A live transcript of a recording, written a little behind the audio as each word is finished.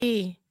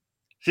Hey.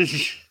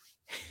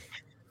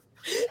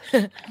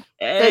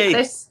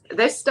 This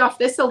stuff,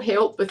 this will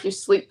help with your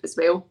sleep as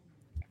well.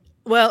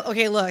 Well,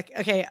 okay, look,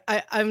 okay,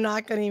 I'm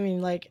not going to even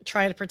like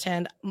try to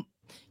pretend.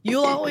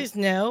 You'll always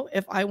know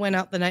if I went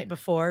out the night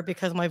before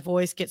because my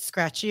voice gets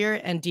scratchier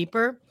and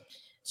deeper.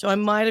 So I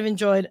might have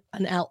enjoyed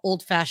an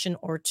old fashioned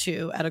or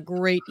two at a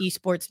great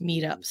esports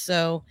meetup.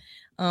 So,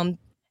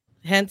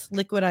 hence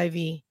Liquid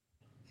IV.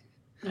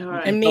 All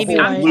right. And maybe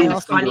I'm I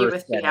also funny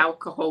with the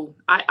alcohol.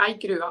 I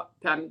grew up,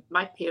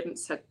 my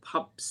parents had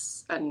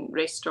pubs and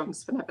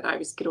restaurants whenever I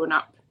was growing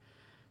up.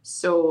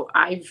 So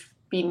I've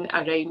been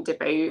around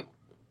about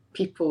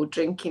people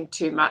drinking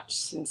too much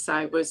since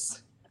I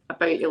was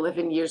about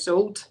 11 years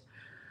old.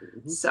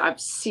 Mm-hmm. So I've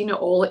seen it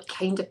all. It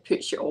kind of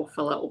puts you off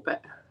a little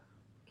bit.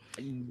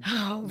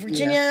 Oh,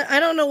 Virginia,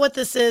 I don't know what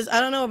this is. I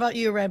don't know about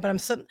you, Red, but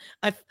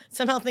I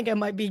somehow think I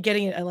might be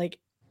getting like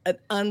an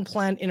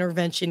unplanned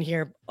intervention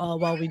here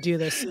while we do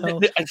this. So.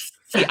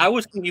 See, I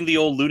was thinking the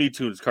old Looney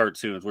Tunes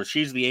cartoons where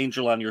she's the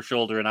angel on your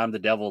shoulder and I'm the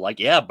devil. Like,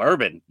 yeah,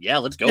 bourbon. Yeah,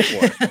 let's go for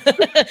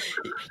it.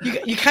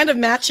 you kind of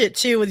match it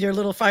too with your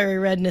little fiery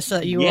redness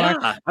that you are.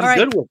 I'm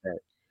good with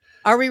it.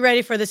 Are we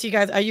ready for this, you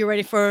guys? Are you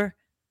ready for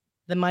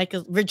the mic?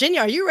 Virginia,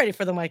 are you ready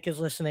for the mic is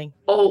listening?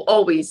 Oh,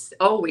 always.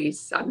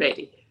 I'm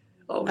ready.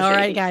 All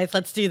right, guys,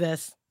 let's do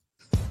this.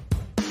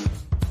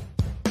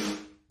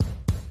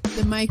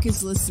 The mic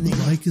is listening.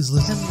 The mic is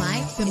listening.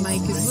 The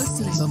mic is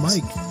listening. The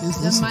mic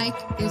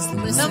is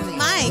listening. The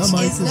mic is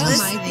listening.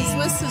 The mic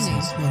is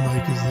listening. The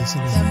mic is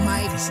listening.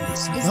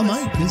 The mic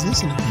is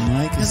listening. The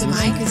mic is listening. The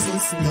mic is listening. The mic is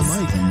listening. The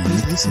mic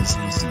is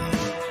listening.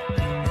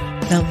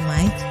 The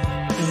mic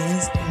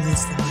is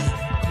listening.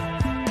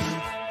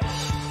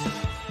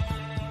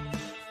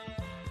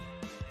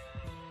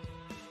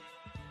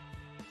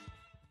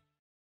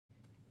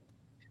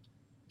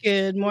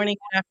 Good morning,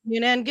 good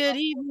afternoon, and good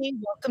evening.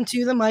 Welcome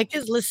to The Mic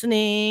is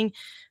Listening.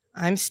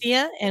 I'm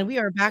Sia, and we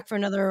are back for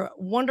another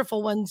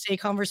wonderful Wednesday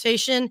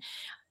conversation.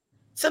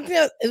 Something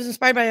that was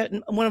inspired by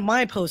one of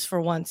my posts for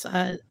once.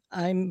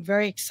 I'm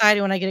very excited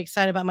when I get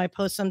excited about my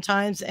posts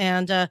sometimes,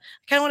 and I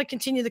kind of want to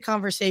continue the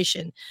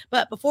conversation.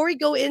 But before we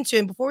go into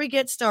it, before we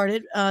get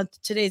started,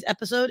 today's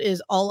episode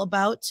is all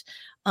about...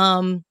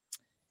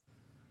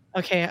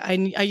 okay,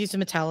 I used a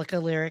Metallica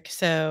lyric,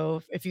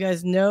 so if you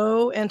guys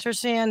know Enter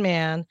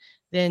Sandman,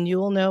 then you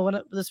will know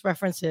what this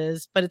reference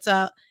is. But it's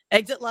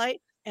Exit Light,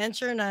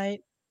 Enter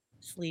Night,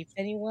 Sleep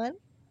Anyone?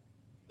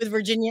 With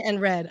Virginia and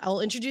Red.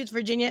 I'll introduce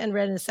Virginia and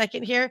Red in a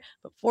second here.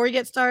 But before we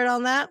get started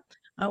on that,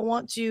 I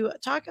want to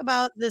talk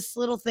about this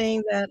little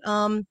thing that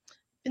I've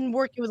been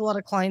working with a lot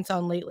of clients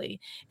on lately.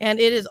 And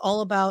it is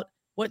all about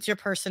what's your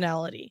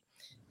personality.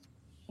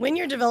 When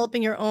you're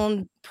developing your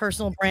own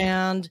personal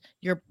brand,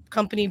 your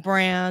company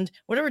brand,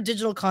 whatever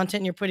digital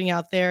content you're putting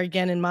out there,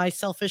 again, in my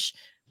selfish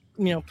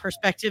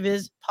perspective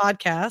is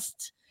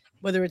podcasts,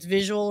 whether it's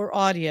visual or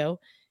audio.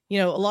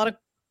 A lot of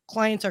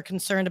clients are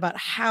concerned about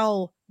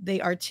how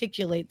they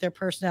articulate their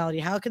personality.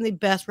 How can they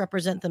best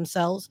represent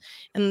themselves?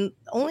 And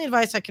the only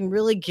advice I can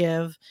really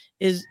give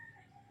is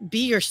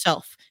be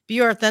yourself, be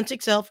your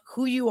authentic self,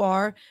 who you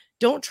are.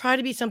 Don't try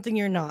to be something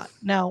you're not.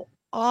 Now,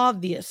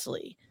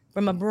 obviously,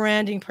 from a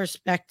branding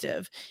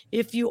perspective,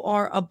 if you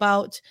are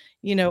about,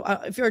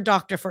 if you're a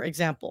doctor, for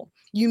example,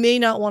 you may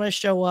not want to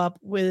show up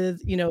with,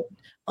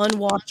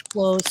 unwashed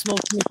clothes,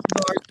 smoking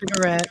a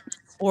cigarette,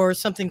 or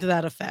something to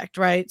that effect,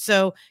 right?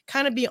 So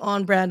kind of be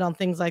on brand on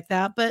things like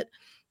that, but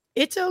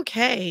it's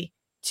okay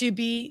to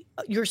be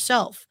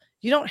yourself.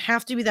 You don't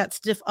have to be that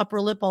stiff upper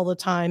lip all the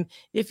time.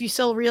 If you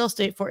sell real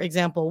estate, for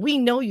example, we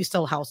know you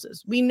sell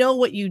houses. We know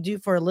what you do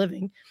for a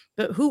living,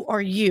 but who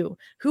are you?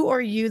 Who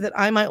are you that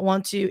I might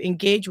want to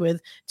engage with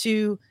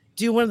to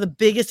do one of the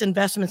biggest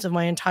investments of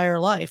my entire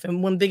life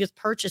and one of the biggest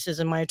purchases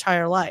in my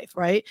entire life,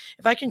 right?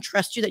 If I can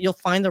trust you that you'll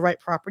find the right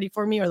property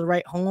for me or the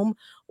right home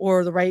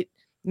or the right,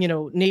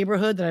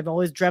 neighborhood that I've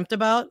always dreamt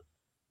about,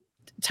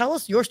 tell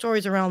us your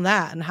stories around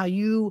that and how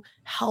you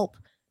help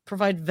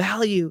provide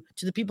value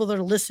to the people that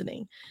are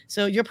listening.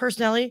 So your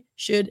personality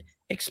should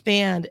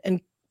expand and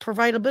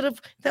provide a bit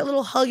of that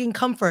little hug and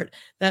comfort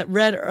that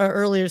Red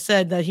earlier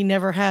said that he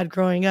never had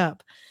growing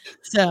up.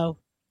 So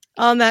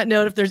on that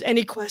note, if there's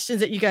any questions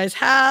that you guys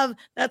have,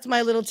 that's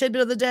my little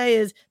tidbit of the day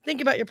is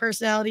think about your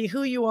personality,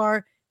 who you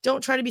are.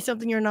 Don't try to be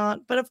something you're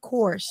not. But of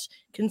course,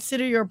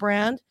 consider your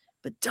brand,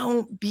 but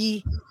don't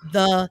be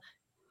the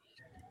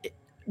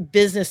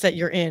business that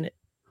you're in.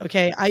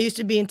 Okay, I used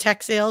to be in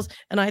tech sales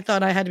and I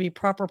thought I had to be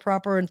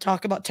proper and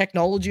talk about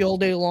technology all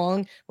day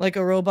long like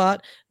a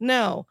robot.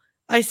 No,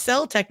 I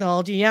sell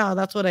technology. Yeah,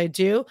 that's what I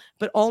do.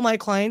 But all my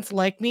clients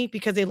like me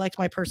because they liked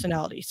my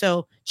personality.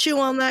 So chew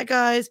on that,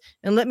 guys,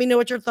 and let me know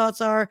what your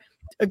thoughts are.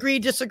 Agree,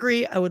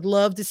 disagree. I would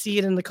love to see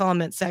it in the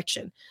comment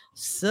section.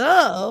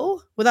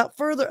 So without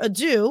further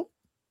ado,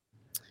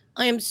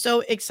 I am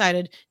so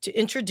excited to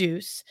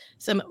introduce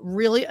some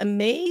really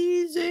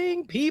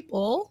amazing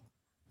people.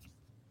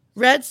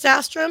 Red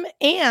Stafstrom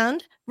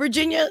and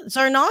Virginia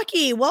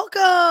Czarnocki.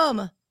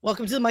 Welcome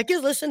to the Mic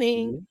is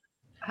Listening.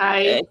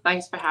 Hi,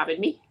 thanks for having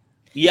me.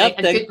 Yep,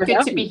 and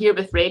good to be here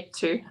with Red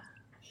too.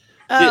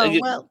 Oh,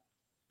 well,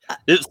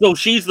 So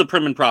she's the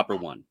prim and proper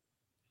one.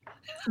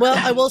 well,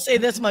 I will say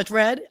this much,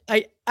 Red.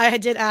 I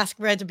did ask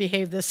Red to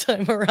behave this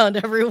time around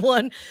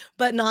everyone,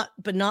 but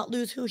not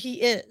lose who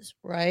he is,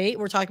 right?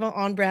 We're talking about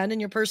on brand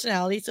and your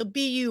personality, so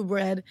be you,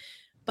 Red.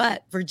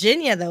 But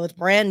Virginia, though, is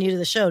brand new to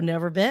the show,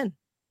 never been.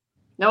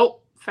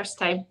 Nope, first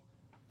time.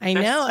 I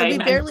First know, and we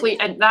time, barely.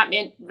 and that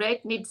meant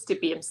Red needs to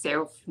be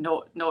himself,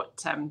 not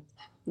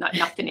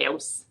nothing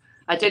else.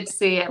 I did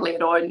say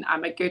earlier on,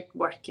 I'm a good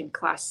working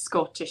class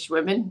Scottish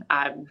woman.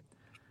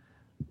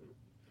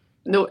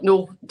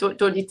 No,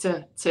 don't need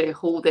to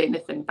hold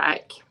anything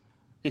back.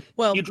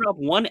 Well, You drop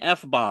one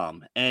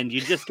F-bomb and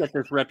you just get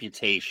this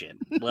reputation.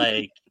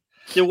 Like,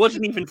 there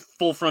wasn't even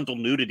full frontal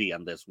nudity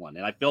on this one,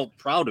 and I felt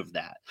proud of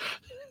that.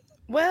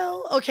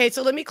 well, okay,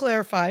 so let me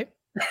clarify.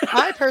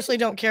 I personally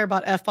don't care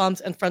about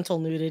F-bombs and frontal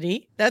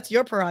nudity. That's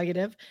your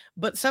prerogative.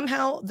 But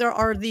somehow there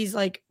are these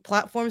like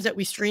platforms that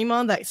we stream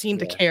on that seem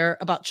to Yeah. care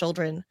about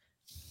children.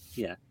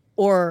 Yeah.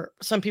 Or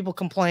some people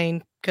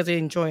complain because they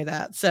enjoy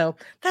that. So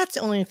that's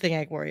the only thing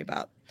I worry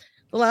about.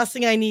 The last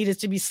thing I need is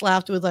to be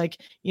slapped with like,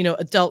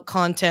 adult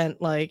content,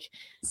 like,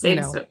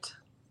 Censored.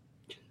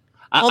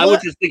 I Although-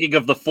 was just thinking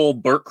of the full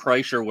Burt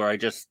Kreischer where I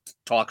just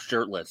talk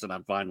shirtless, and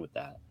I'm fine with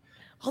that.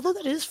 although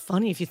that is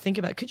funny if you think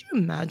about it. Could you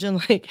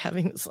imagine like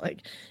having this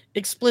like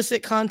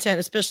explicit content,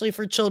 especially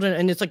for children,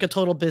 and it's like a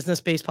total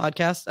business-based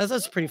podcast?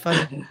 That's pretty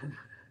funny.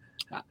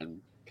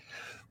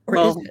 Or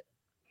is Well- it?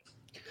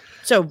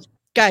 So,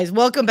 guys,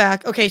 welcome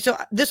back. Okay, so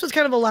this was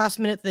kind of a last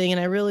minute thing,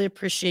 and I really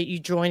appreciate you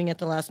joining at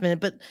the last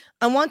minute. But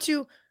I want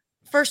to,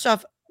 first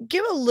off,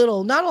 give a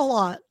little, not a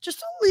lot,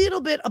 just a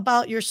little bit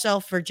about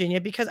yourself,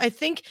 Virginia, because I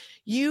think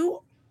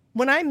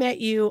when I met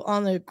you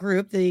on the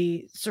group,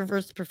 the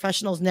Service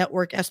Professionals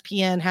Network,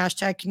 SPN,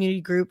 #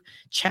 community group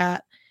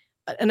chat,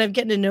 and I'm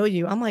getting to know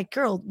you, I'm like,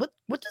 girl,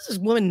 what does this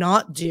woman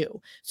not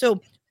do?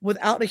 So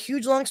without a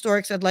huge long story,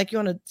 because I'd like you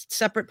on a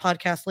separate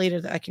podcast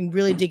later that I can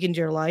really dig into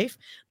your life,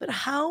 but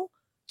how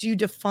do you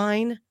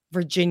define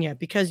Virginia?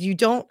 Because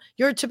you're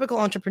a typical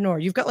entrepreneur.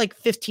 You've got like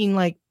 15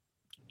 like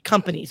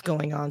companies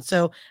going on.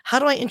 So how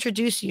do I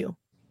introduce you?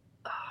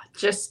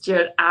 Just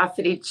your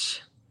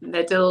average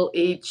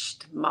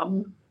middle-aged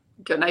mum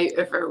going out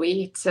of her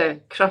way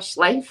to crush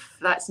life.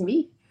 That's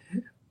me.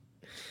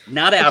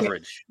 Not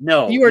average.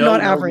 No. You are no,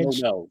 not no,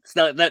 average. No. It's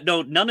not that.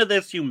 No, none of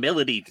this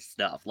humility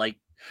stuff. Like,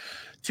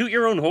 toot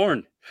your own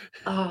horn.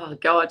 Oh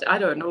God, I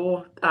don't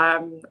know.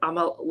 I'm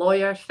a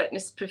lawyer,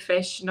 fitness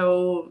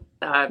professional,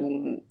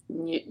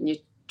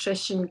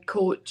 nutrition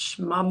coach,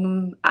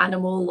 mum,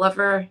 animal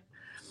lover,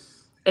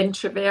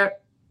 introvert,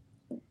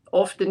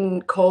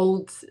 often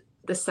called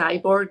the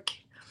cyborg,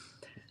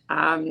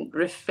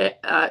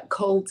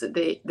 called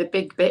the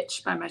big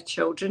bitch by my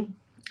children.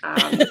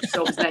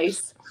 Sounds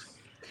nice.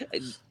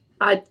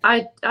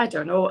 I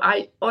don't know.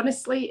 I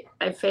honestly,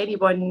 if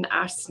anyone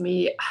asks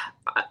me,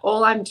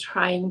 all I'm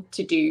trying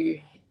to do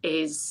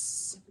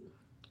is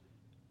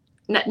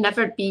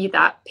never be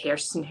that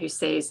person who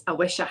says, I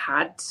wish I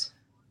had.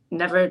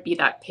 Never be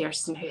that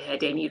person who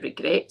had any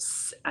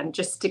regrets, and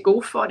just to go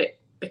for it.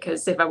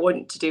 Because if I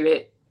want to do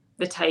it,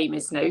 the time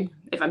is now.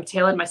 If I'm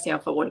telling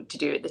myself I want to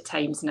do it, the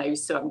time's now,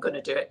 so I'm going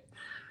to do it.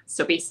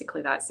 So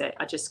basically that's it.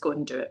 I just go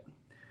and do it.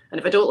 And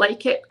if I don't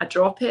like it, I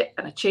drop it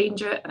and I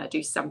change it and I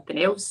do something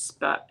else.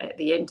 But at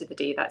the end of the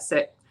day, that's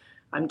it.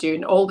 I'm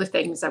doing all the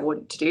things I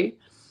want to do.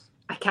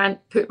 I can't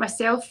put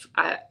myself,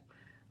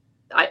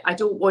 I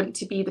don't want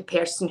to be the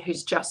person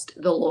who's just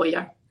the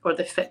lawyer or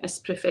the fitness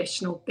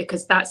professional,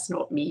 because that's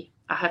not me.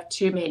 I have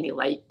too many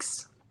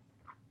likes.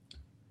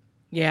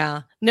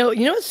 Yeah. No,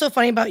 you know what's so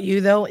funny about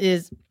you though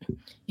is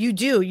you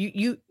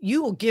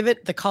will give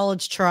it the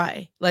college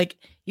try. Like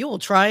you will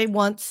try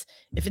once.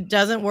 If it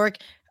doesn't work,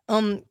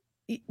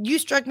 you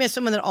struck me as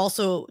someone that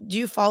also, do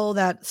you follow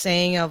that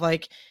saying of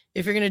like,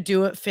 if you're going to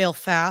do it, fail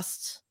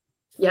fast?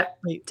 Yeah,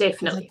 Wait,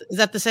 definitely. Is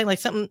that the same? Like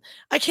something,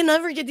 I can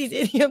never get these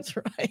idioms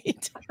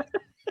right.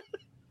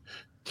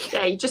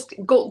 Yeah, you just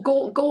go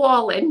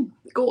all in.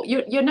 Go.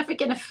 You're never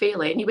going to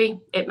fail anyway.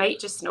 It might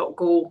just not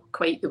go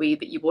quite the way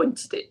that you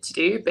wanted it to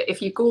do. But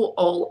if you go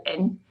all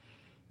in,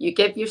 you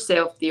give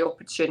yourself the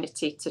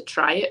opportunity to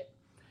try it.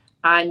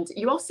 And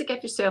you also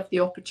give yourself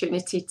the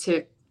opportunity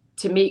to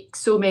make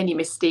so many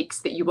mistakes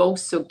that you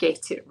also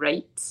get it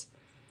right.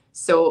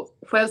 So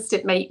whilst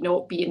it might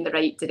not be in the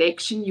right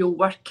direction, you'll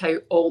work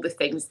out all the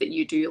things that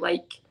you do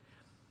like.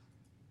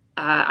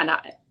 And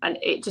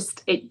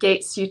it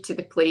gets you to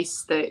the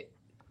place that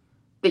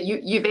you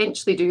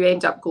eventually do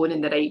end up going in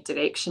the right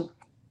direction.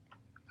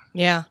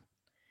 Yeah.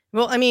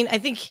 Well, I mean, I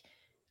think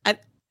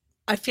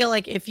I feel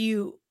like if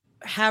you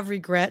have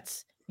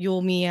regrets,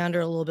 you'll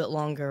meander a little bit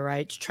longer,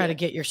 right? To try to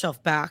get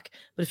yourself back.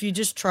 But if you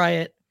just try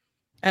it,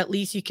 at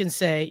least you can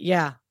say,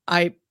 yeah,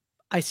 I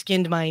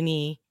skinned my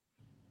knee,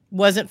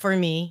 wasn't for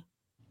me,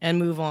 and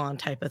move on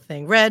type of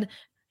thing. Red,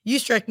 you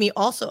strike me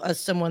also as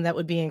someone that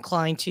would be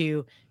inclined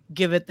to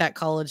give it that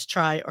college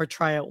try or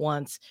try it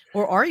once.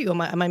 Or are you?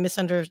 Am I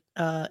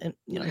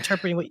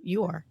interpreting what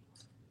you are?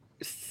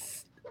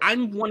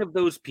 I'm one of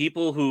those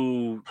people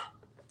who,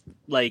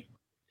 like,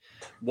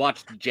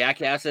 watched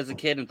Jackass as a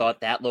kid and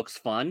thought that looks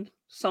fun.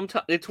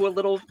 Sometimes to a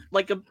little,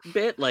 like a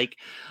bit, like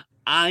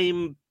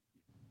I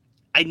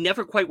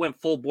never quite went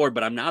full board,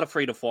 but I'm not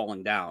afraid of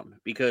falling down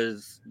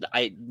because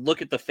I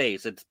look at the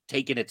face. It's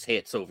taken its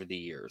hits over the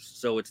years.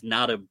 So it's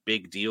not a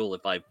big deal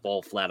if I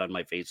fall flat on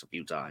my face a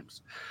few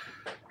times.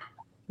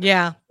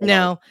 Yeah,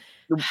 no.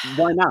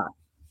 Why not?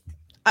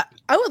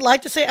 I would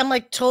like to say I'm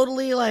like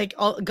totally like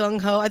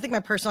gung-ho. I think my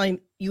personality,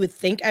 you would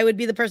think I would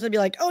be the person to be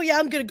like, oh yeah,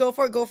 I'm going to go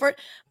for it.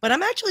 But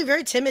I'm actually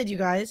very timid, you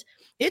guys.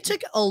 It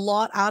took a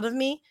lot out of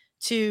me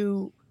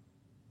to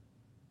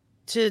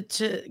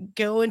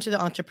go into the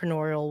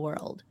entrepreneurial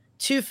world,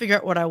 to figure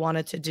out what I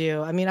wanted to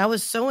do. I mean, I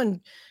was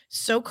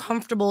so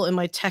comfortable in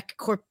my tech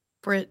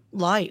corporate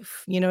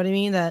life, you know what I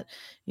mean? That,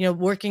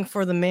 working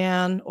for the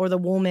man or the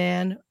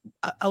woman,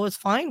 I was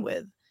fine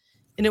with.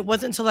 And it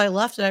wasn't until I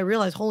left that I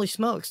realized, holy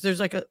smokes,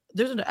 there's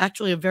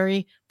actually a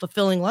very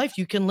fulfilling life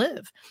you can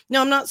live.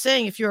 Now, I'm not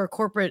saying if you're a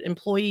corporate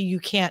employee, you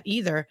can't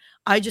either.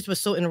 I just was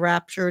so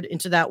enraptured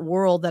into that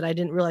world that I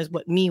didn't realize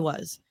what me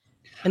was.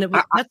 And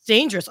that's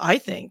dangerous, I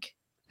think.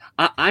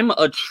 I'm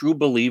a true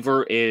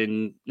believer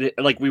in,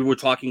 like we were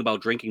talking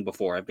about drinking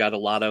before. I've got a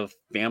lot of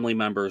family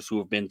members who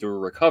have been through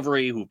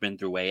recovery, who've been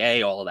through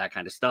AA, all of that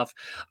kind of stuff.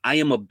 I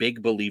am a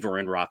big believer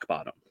in rock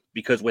bottom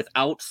because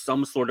without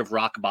some sort of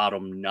rock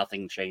bottom,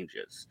 nothing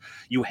changes.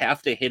 You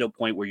have to hit a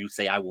point where you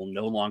say, I will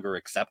no longer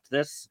accept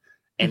this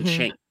and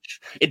change.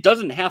 It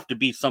doesn't have to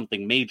be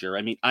something major.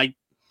 I mean, I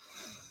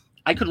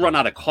could run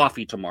out of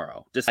coffee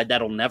tomorrow, decide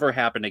that'll never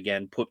happen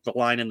again, put the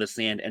line in the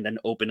sand, and then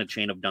open a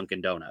chain of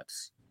Dunkin'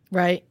 Donuts.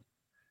 Right.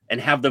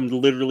 And have them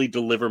literally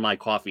deliver my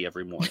coffee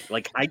every morning.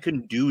 Like, I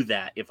can do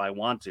that if I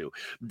want to.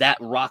 That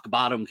rock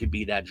bottom could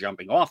be that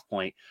jumping off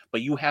point,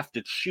 but you have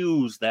to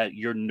choose that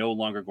you're no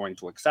longer going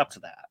to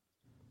accept that.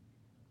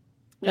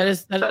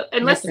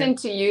 And listening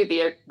to you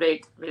there,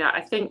 Red,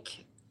 I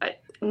think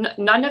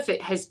none of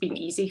it has been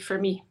easy for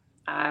me.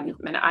 And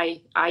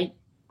I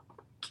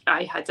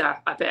had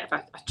a bit of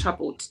a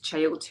troubled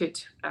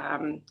childhood.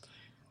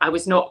 I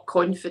was not a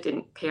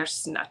confident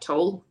person at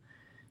all.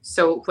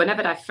 So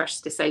whenever I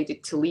first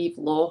decided to leave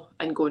law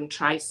and go and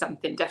try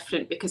something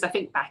different, because I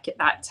think back at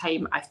that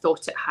time, I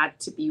thought it had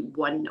to be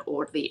one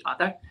or the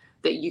other,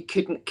 that you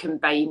couldn't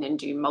combine and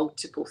do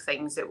multiple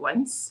things at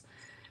once.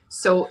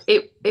 So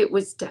it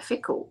was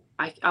difficult.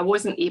 I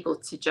wasn't able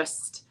to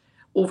just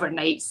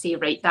overnight say,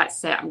 right,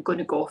 that's it, I'm going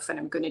to go off and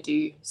I'm going to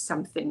do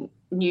something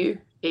new.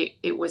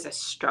 It was a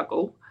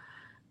struggle.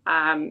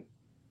 And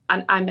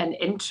I'm an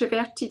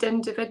introverted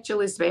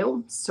individual as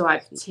well. So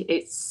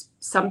it's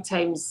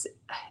sometimes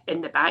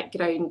in the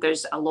background,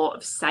 there's a lot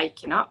of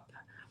psyching up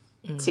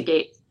to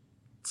get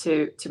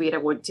to where I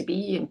want to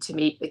be and to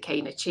make the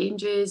kind of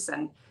changes.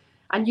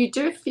 And you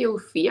do feel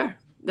fear.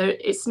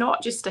 It's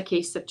not just a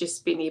case of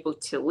just being able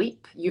to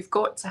leap. You've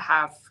got to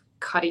have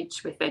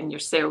courage within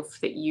yourself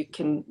that you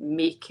can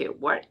make it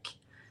work.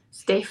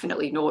 It's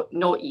definitely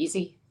not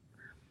easy.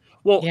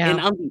 Well, and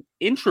on the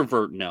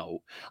introvert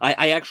note,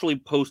 I actually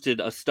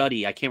posted a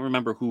study. I can't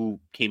remember who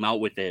came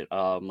out with it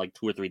like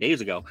 2 or 3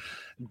 days ago.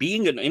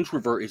 Being an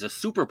introvert is a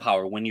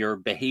superpower when you're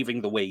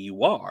behaving the way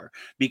you are,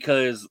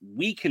 because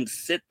we can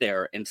sit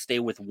there and stay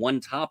with one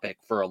topic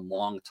for a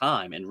long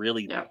time and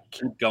really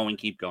keep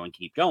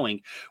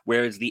going.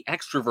 Whereas the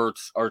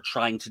extroverts are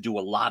trying to do a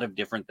lot of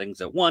different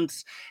things at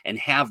once and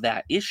have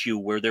that issue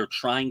where they're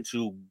trying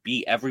to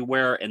be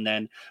everywhere. And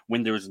then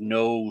when there's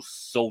no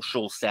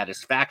social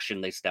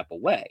satisfaction, they step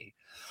away.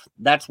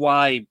 That's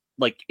why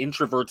like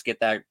introverts get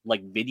that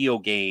like video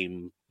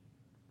game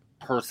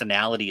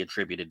personality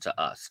attributed to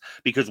us,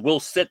 because we'll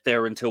sit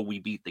there until we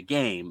beat the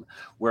game,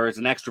 whereas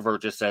an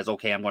extrovert just says,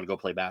 okay, I'm going to go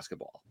play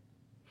basketball.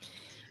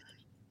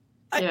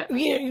 I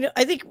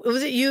think it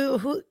was you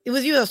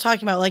that was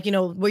talking about, like,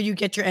 where you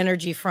get your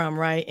energy from,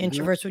 right?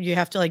 Introverts, where you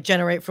have to like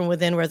generate from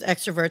within, whereas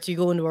extroverts, you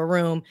go into a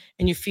room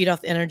and you feed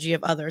off the energy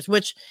of others,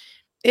 which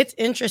it's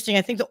interesting.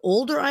 I think the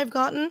older I've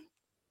gotten,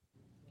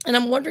 and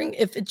I'm wondering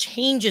if it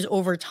changes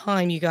over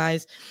time, you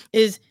guys,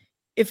 is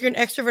if you're an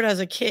extrovert as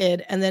a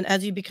kid and then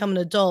as you become an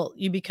adult,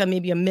 you become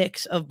maybe a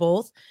mix of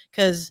both.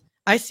 Because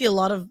I see a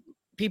lot of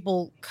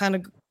people kind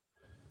of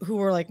who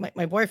were like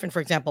my boyfriend,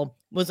 for example,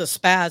 was a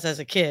spaz as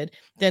a kid.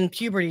 Then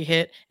puberty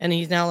hit and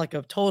he's now like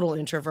a total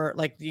introvert.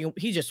 Like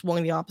he just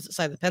swung the opposite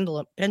side of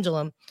the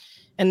pendulum.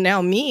 And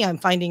now me, I'm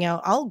finding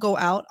out I'll go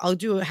out, I'll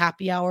do a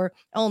happy hour,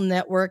 I'll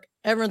network.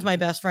 Everyone's my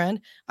best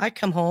friend. I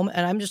come home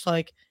and I'm just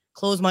like,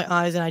 close my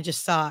eyes and I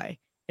just sigh.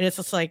 And it's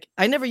just like,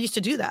 I never used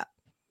to do that.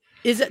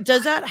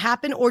 Does that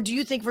happen? Or do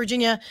you think,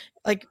 Virginia,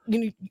 like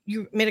you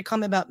made a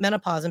comment about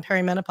menopause and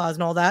perimenopause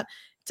and all that.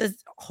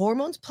 Does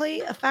hormones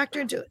play a factor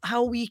into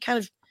how we kind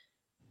of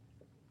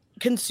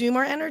consume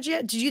our energy?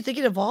 Did you think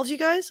it evolves, you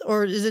guys?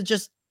 Or is it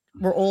just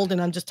we're old and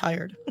I'm just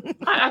tired?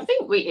 I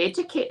think we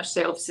educate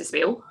ourselves as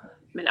well.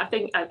 I mean, I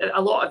think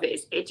a lot of it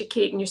is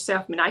educating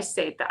yourself. I mean, I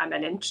said that I'm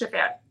an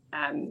introvert.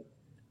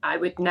 I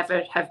would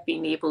never have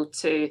been able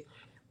to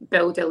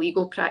build a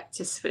legal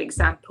practice, for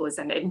example, as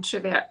an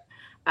introvert.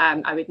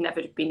 I would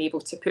never have been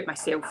able to put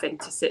myself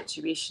into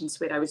situations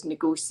where I was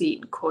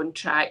negotiating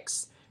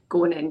contracts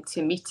going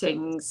into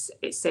meetings,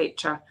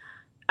 etc.,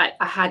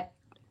 I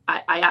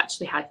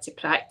actually had to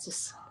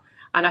practice.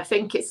 And I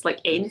think it's like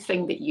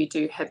anything that you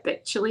do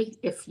habitually.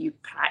 If you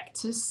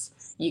practice,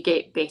 you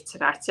get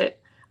better at it.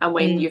 And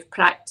when you've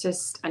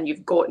practiced and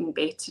you've gotten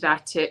better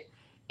at it,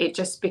 it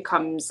just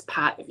becomes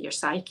part of your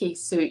psyche.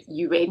 So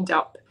you end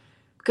up,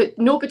 because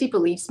nobody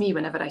believes me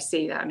whenever I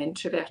say that I'm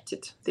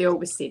introverted. They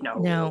always say, no,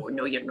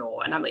 you're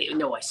not. And I'm like,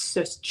 no,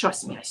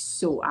 trust me, I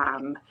so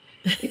am.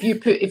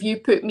 If you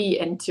put me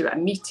into a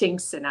meeting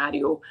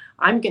scenario,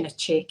 I'm going to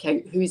check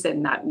out who's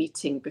in that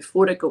meeting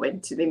before I go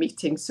into the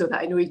meeting so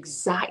that I know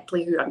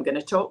exactly who I'm going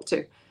to talk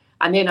to.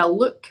 And then I'll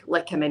look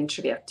like I'm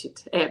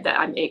introverted, that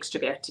I'm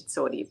extroverted,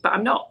 sorry, but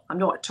I'm not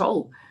at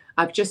all.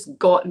 I've just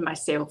gotten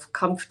myself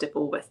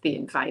comfortable with the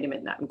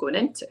environment that I'm going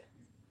into.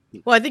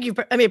 Well, I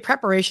think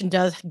preparation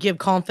does give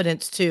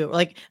confidence too.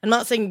 Like, I'm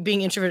not saying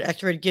being introvert,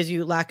 extrovert gives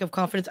you lack of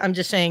confidence. I'm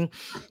just saying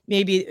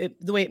maybe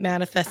the way it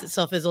manifests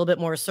itself is a little bit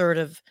more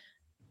assertive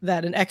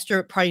that an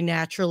extrovert probably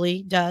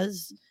naturally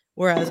does.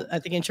 Whereas I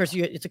think introverts,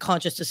 it's a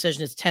conscious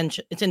decision.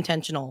 It's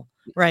intentional,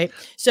 right?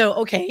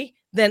 So,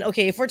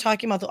 if we're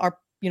talking about our,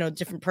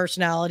 different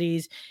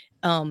personalities,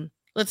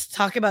 let's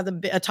talk about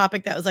a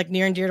topic that was like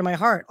near and dear to my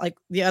heart. Like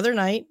the other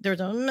night, there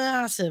was a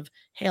massive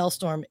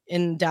hailstorm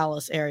in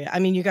Dallas area. I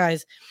mean, you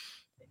guys,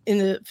 in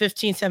the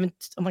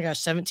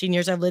 17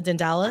 years I've lived in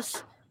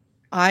Dallas,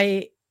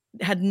 I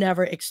had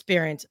never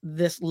experienced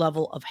this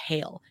level of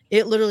hail.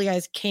 It literally,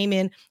 guys, came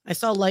in. I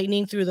saw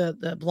lightning through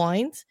the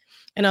blinds,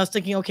 and I was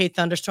thinking, okay,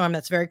 thunderstorm,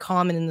 that's very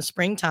common in the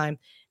springtime.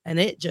 And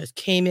it just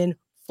came in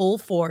full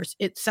force.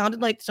 It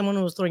sounded like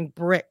someone was throwing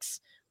bricks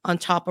on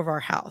top of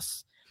our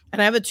house.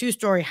 And I have a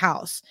 2-story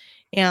house.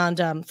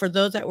 And for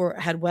those that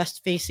had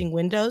west-facing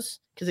windows,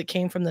 because it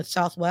came from the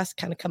southwest,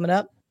 kind of coming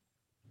up,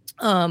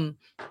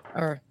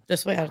 or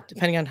this way,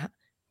 depending on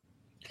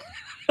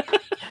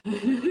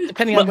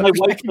my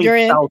wife you're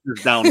in. South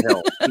is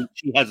downhill.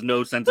 She has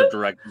no sense of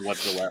direction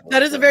whatsoever.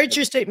 That is a very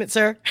true statement,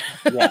 sir.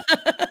 Yeah.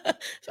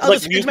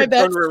 Like you could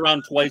turn her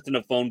around twice in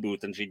a phone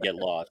booth and she'd get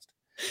lost.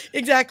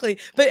 Exactly.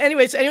 But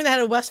anyway, so anyone that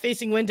had a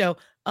west-facing window,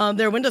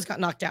 their windows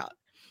got knocked out.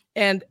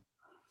 And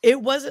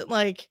it wasn't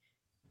like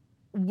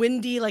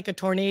windy like a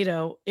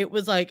tornado. It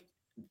was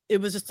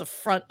just the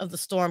front of the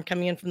storm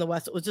coming in from the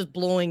west. It was just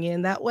blowing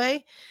in that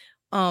way.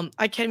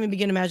 I can't even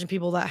begin to imagine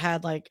people that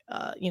had that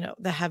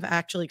have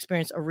actually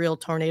experienced a real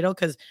tornado,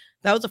 because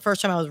that was the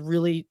first time I was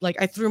really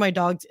I threw my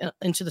dogs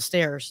into the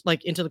stairs,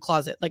 into the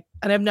closet,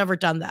 and I've never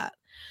done that.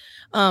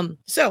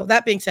 So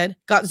that being said,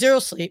 got 0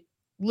 sleep,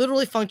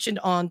 literally functioned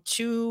on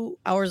 2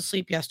 hours of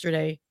sleep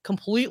yesterday,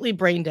 completely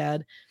brain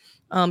dead.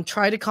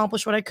 Tried to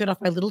accomplish what I could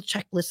off my little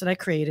checklist that I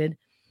created.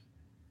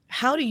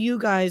 How do you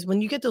guys,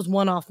 when you get those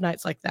one-off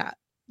nights like that,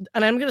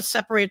 and I'm going to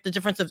separate the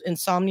difference of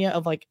insomnia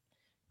of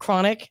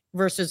chronic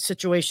versus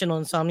situational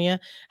insomnia.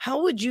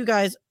 How would you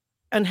guys,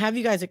 and have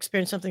you guys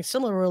experienced something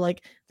similar where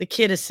the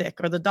kid is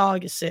sick or the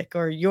dog is sick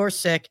or you're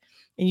sick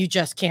and you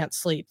just can't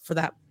sleep for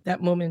that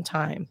moment in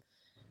time?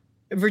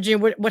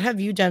 Virginia, what have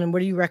you done and what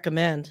do you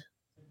recommend?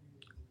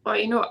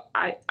 Well,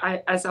 I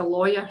as a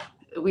lawyer,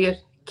 we're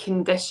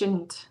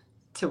conditioned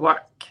to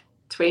work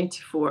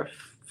 24,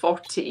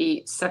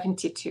 48,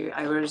 72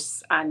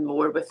 hours and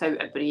more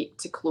without a break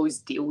to close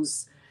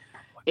deals.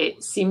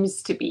 It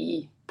seems to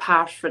be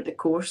par for the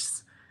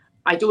course.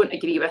 I don't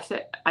agree with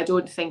it. I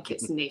don't think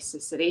it's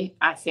necessary.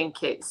 I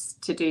think it's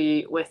to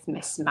do with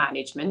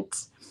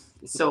mismanagement.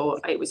 So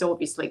it was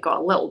obviously got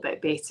a little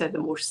bit better the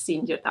more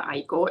senior that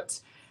I got.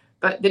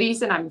 But the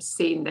reason I'm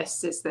saying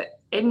this is that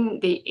in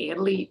the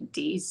early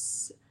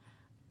days,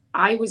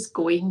 I was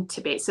going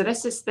to bed. So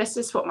this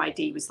is what my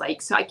day was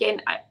like. So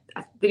again,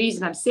 the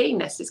reason I'm saying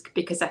this is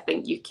because I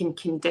think you can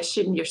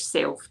condition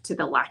yourself to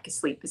the lack of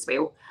sleep as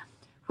well.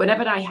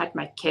 Whenever I had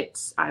my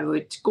kids, I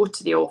would go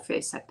to the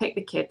office, I'd pick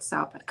the kids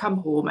up, I'd come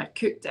home, I'd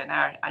cook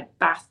dinner, I'd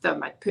bath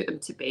them, I'd put them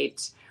to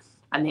bed,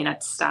 and then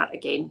I'd start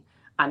again.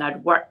 And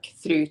I'd work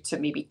through to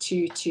maybe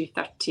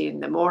 2:30 in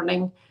the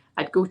morning.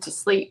 I'd go to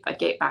sleep, I'd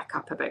get back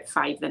up about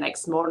 5 the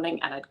next morning,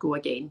 and I'd go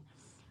again.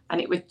 And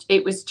it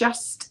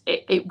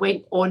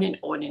went on and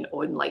on and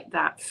on like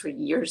that for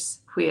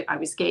years, where I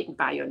was getting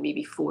by on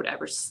maybe 4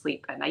 hours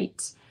sleep a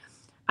night.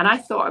 And I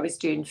thought I was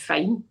doing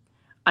fine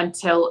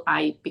until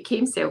I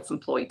became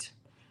self-employed.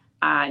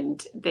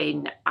 And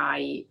then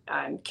I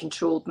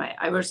controlled my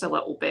hours a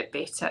little bit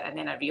better. And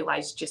then I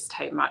realised just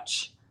how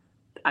much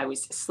I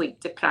was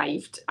sleep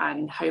deprived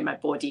and how my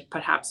body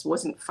perhaps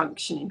wasn't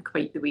functioning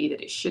quite the way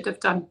that it should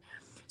have done.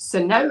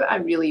 So now I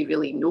really,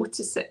 really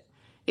notice it.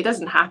 It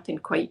doesn't happen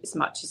quite as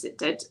much as it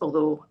did,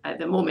 although at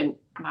the moment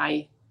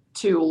my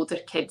 2 older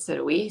kids are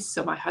away.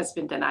 So my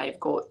husband and I have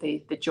got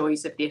the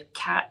joys of their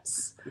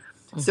cats.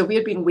 So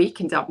we've been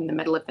wakened up in the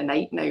middle of the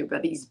night now by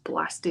these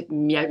blasted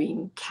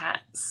meowing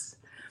cats.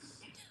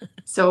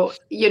 So,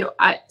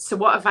 so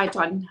what have I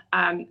done?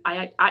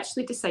 I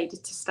actually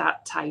decided to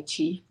start Tai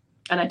Chi.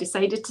 And I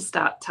decided to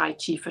start Tai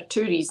Chi for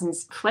 2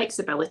 reasons.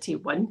 Flexibility,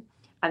 one,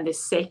 and the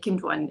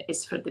second one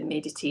is for the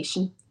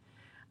meditation.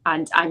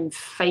 And I'm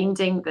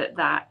finding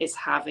that is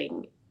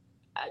having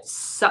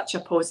such a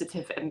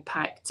positive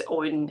impact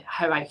on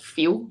how I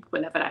feel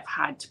when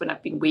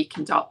I've been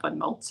wakened up on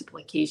multiple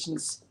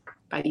occasions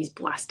by these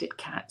blasted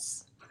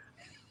cats.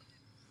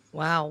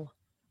 Wow.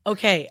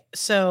 Okay.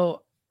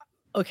 So,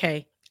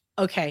 okay.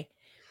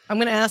 I'm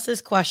going to ask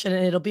this question,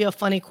 and it'll be a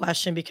funny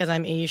question because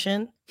I'm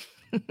Asian.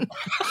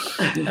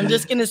 I'm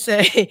just going to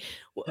say,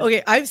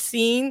 okay, I've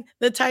seen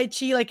the Tai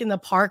Chi like in the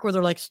park where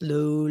they're like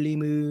slowly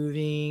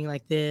moving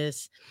like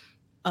this.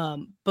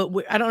 But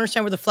I don't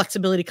understand where the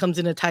flexibility comes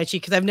into Tai Chi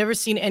because I've never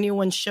seen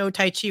anyone show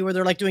Tai Chi where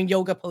they're like doing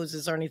yoga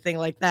poses or anything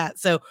like that.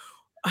 So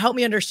help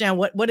me understand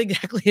what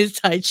exactly is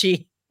Tai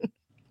Chi?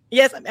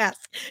 Yes, I'm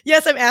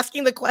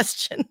asking the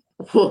question.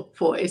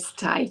 What is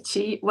Tai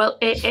Chi? Well,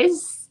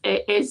 it's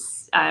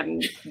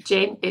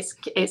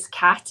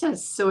katas,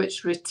 so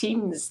it's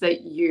routines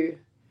that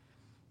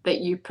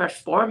you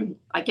perform.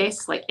 I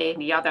guess like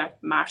any other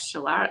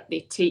martial art,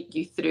 they take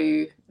you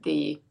through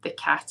the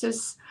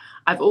katas.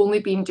 I've only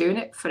been doing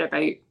it for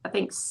about, I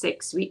think,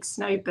 6 weeks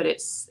now, but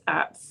it's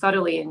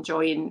thoroughly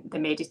enjoying the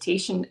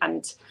meditation,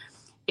 and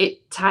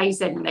it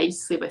ties in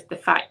nicely with the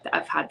fact that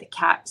I've had the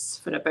cats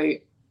for about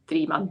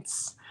 3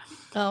 months.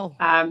 Oh.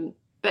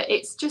 But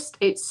it's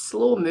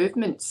slow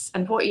movements.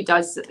 And what he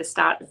does at the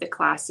start of the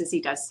class is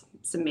he does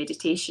some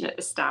meditation at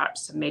the start,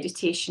 some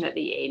meditation at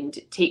the end.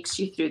 It takes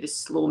you through the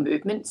slow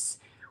movements,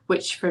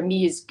 which for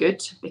me is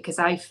good because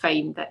I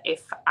find that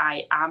if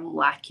I am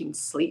lacking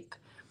sleep,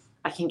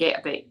 I can get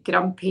a bit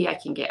grumpy, I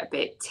can get a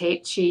bit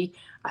tetchy.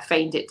 I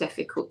find it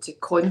difficult to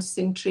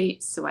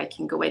concentrate, so I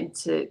can go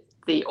into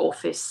the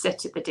office,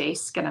 sit at the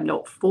desk, and I'm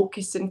not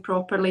focusing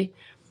properly.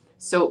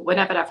 So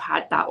whenever I've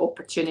had that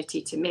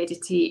opportunity to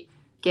meditate,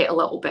 get a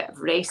little bit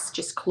of rest,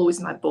 just close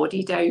my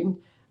body down,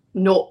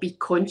 not be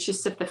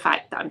conscious of the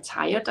fact that I'm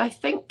tired, I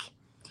think.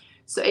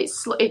 So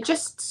it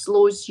just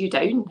slows you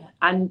down.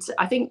 And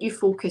I think you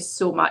focus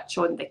so much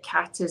on the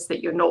katas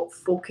that you're not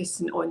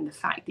focusing on the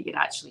fact that you're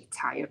actually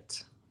tired.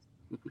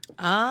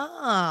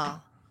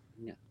 Ah.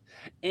 Yeah.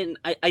 And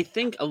I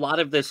think a lot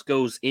of this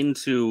goes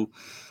into,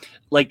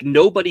 like,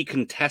 nobody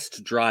can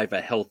test drive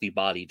a healthy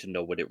body to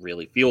know what it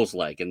really feels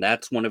like. And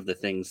that's one of the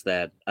things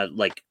that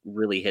like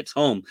really hits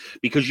home,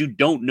 because you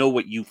don't know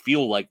what you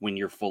feel like when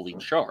you're fully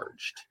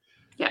charged.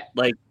 Yeah.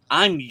 Like,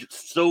 I'm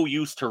so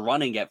used to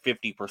running at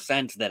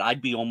 50% that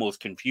I'd be almost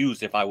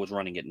confused if I was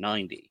running at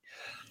 90.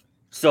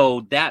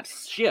 So that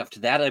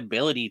shift, that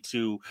ability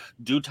to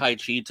do Tai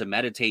Chi, to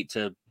meditate,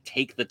 to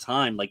take the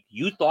time, like,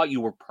 you thought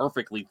you were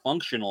perfectly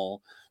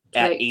functional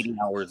at Right. 80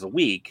 hours a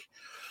week.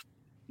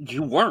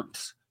 You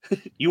weren't.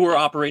 You were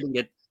operating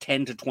at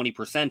 10 to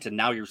 20%, and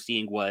now you're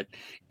seeing what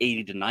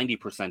 80 to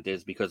 90%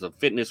 is because of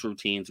fitness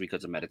routines,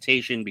 because of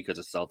meditation, because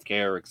of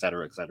self-care, et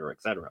cetera, et cetera,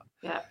 et cetera.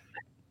 Yeah.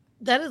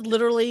 That is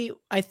literally,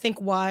 I think,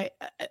 why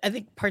I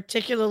think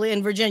particularly,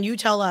 and Virginia, you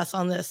tell us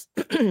on this,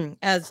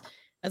 as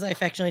I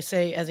affectionately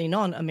say, as a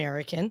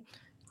non-American,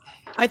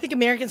 I think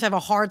Americans have a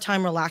hard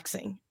time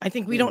relaxing. I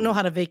think we don't know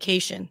how to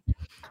vacation.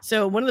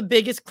 So one of the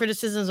biggest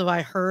criticisms of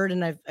I heard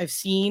and I've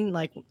seen,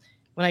 like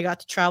when I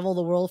got to travel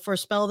the world for a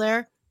spell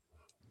there,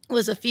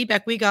 was the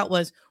feedback we got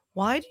was,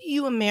 why do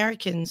you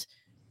Americans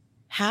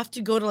have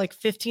to go to like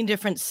 15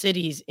 different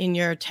cities in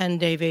your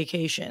 10-day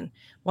vacation?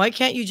 Why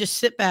can't you just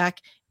sit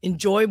back,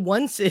 enjoy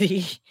one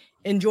city,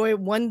 enjoy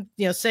one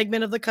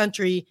segment of the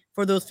country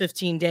for those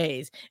 15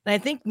 days? And I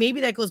think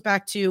maybe that goes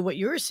back to what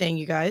you were saying,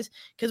 you guys,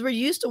 because we're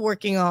used to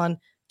working on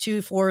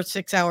 2, 4,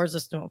 6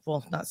 hours,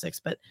 well, not 6,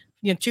 but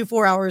 2,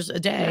 4 hours a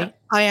day.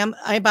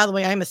 Yeah. By the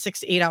way, I'm a 6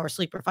 to 8 hour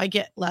sleeper. If I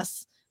get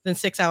less than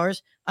 6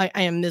 hours, I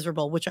am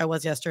miserable, which I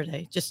was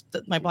yesterday. Just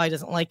that my body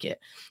doesn't like it.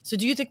 So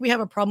do you think we have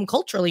a problem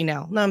culturally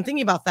now? Now I'm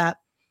thinking about that.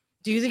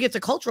 Do you think it's a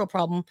cultural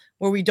problem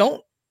where we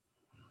don't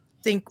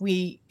think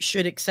we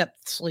should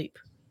accept sleep?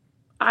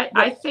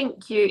 I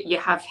think you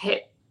have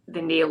hit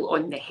the nail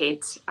on the head.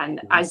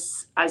 And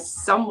as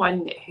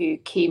someone who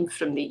came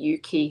from the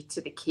UK to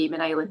the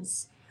Cayman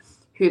Islands,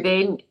 who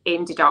then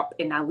ended up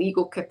in a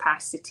legal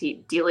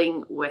capacity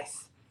dealing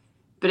with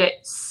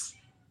Brits,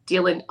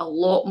 dealing a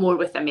lot more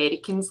with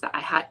Americans that I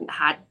hadn't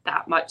had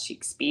that much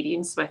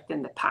experience with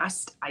in the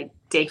past, I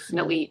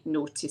definitely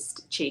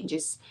noticed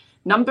changes.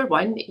 Number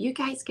one, you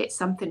guys get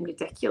something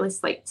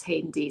ridiculous like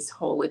 10 days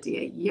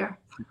holiday a year.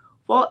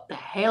 What the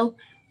hell?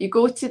 You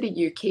go to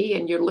the UK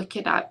and you're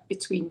looking at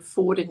between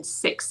 4 and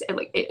 6,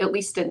 at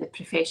least in the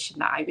profession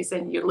that I was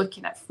in, you're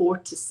looking at 4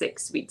 to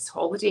 6 weeks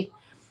holiday.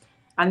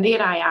 And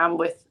there I am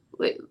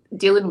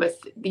dealing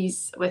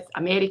with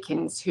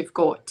Americans who've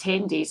got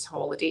 10 days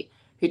holiday,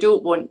 who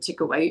don't want to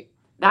go out.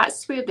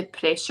 That's where the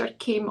pressure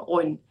came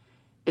on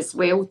as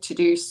well, to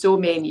do so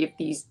many of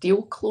these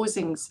deal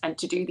closings and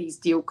to do these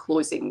deal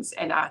closings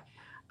in a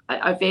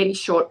very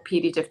short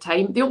period of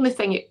time. The only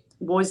thing it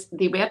was,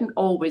 they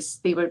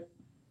were,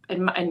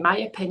 in my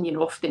opinion,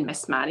 often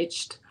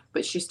mismanaged,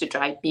 which used to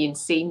drive me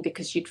insane,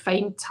 because you'd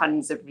find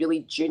tons of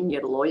really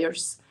junior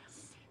lawyers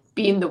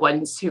being the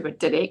ones who were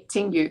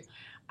directing you.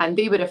 And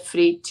they were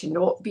afraid to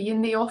not be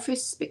in the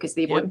office because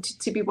they wanted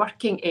to be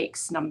working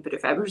X number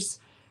of hours.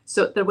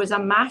 So there was a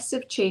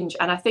massive change.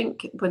 And I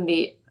think when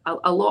they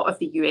a lot of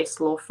the US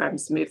law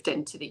firms moved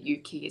into the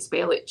UK as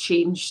well. It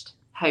changed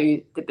how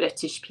the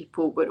British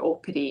people were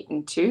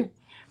operating too.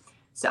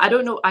 So I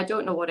don't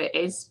know what it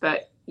is,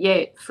 but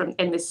yeah, from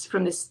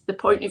the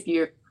point of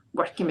view of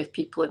working with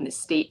people in the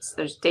States,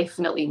 there's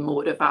definitely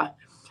more of a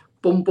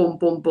boom, boom,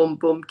 boom, boom,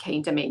 boom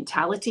kind of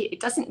mentality. It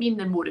doesn't mean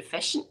they're more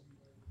efficient.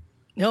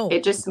 No.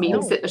 It just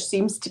means that there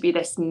seems to be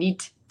this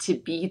need to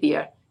be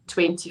there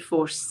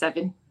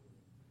 24/7.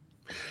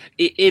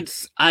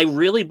 I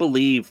really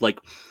believe, like,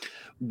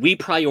 we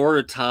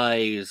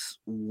prioritize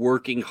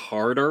working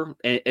harder,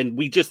 and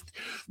we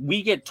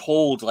get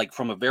told, like,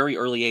 from a very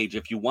early age,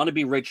 if you want to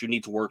be rich, you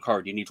need to work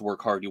hard, you need to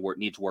work hard,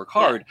 need to work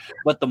hard. Yeah.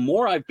 But the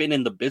more I've been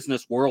in the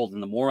business world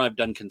and the more I've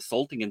done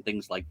consulting and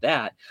things like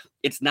that,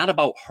 it's not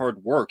about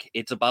hard work.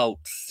 It's about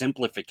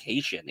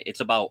simplification.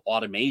 It's about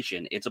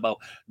automation. It's about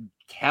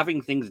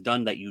having things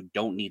done that you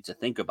don't need to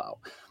think about.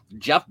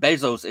 Jeff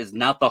Bezos is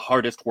not the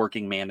hardest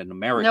working man in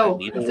America. No,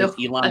 neither is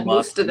Elon Musk.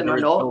 Most of them are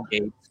not.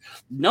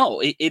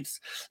 No,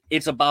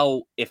 it's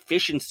about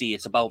efficiency.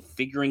 It's about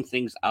figuring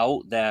things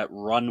out that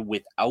run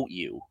without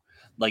you.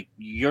 Like,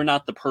 you're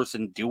not the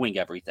person doing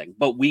everything.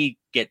 But we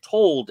get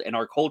told, and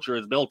our culture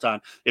is built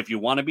on, if you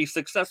want to be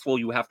successful,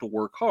 you have to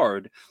work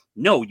hard.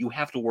 No, you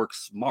have to work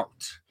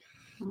smart.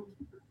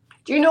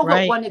 Do you know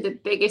what one of the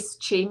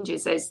biggest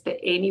changes is that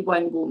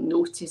anyone will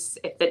notice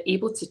if they're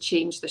able to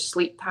change their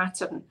sleep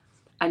pattern,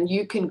 and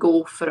you can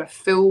go for a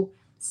full,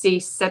 say,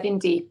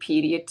 7-day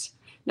period.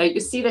 Now,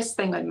 you see this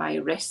thing on my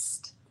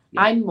wrist.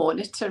 Yeah. I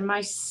monitor my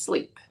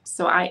sleep.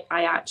 So I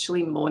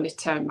actually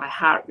monitor my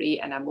heart rate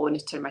and I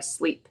monitor my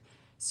sleep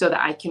so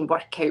that I can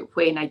work out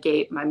when I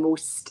get my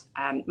most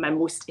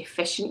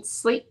efficient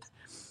sleep.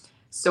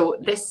 So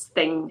this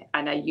thing,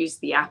 and I use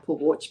the Apple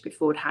Watch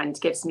beforehand,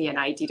 gives me an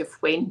idea of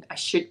when I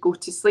should go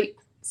to sleep.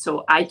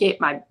 So I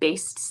get my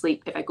best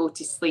sleep if I go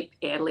to sleep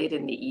earlier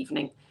in the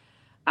evening,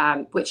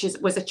 which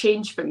was a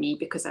change for me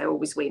because I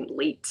always went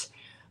late.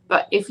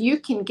 But if you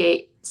can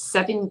get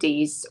 7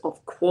 days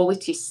of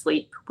quality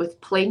sleep with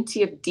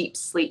plenty of deep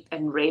sleep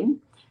and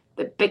REM,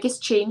 the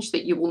biggest change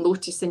that you will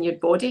notice in your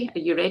body, are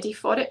you ready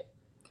for it,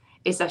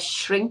 is a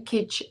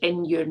shrinkage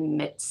in your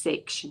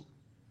midsection.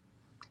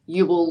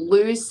 You will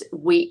lose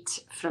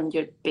weight from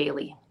your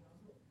belly.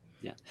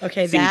 Yeah.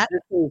 Okay,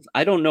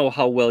 I don't know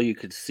how well you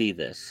could see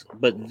this,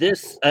 but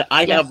this,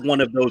 I have one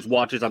of those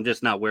watches. I'm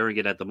just not wearing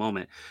it at the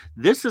moment.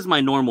 This is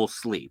my normal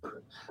sleep.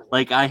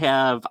 Like,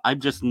 I'm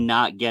just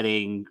not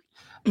getting,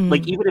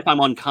 like, even if I'm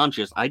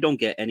unconscious, I don't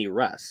get any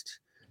rest.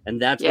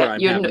 And that's where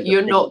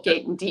you're not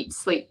getting deep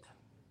sleep.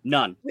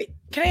 None. Wait,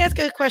 can I ask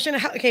a question?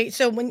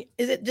 So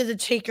does it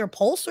take your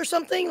pulse or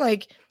something?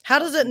 Like, how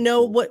does it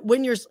know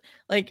when you're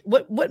like,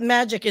 what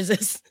magic is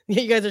this?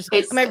 You guys are,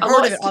 it's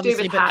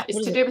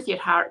to do with your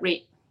heart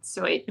rate.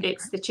 So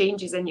it's the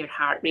changes in your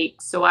heart rate.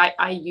 So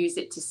I use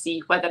it to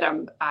see whether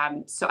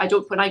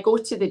when I go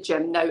to the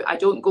gym now, I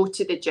don't go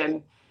to the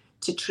gym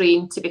to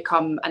train to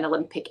become an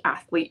Olympic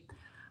athlete.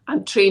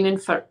 I'm training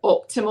for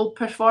optimal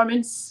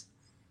performance.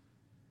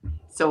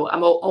 So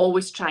I'm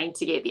always trying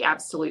to get the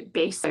absolute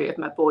best out of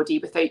my body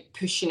without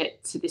pushing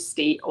it to the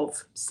state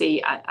of,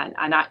 say,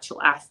 an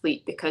actual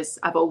athlete, because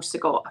I've also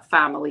got a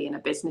family and a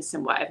business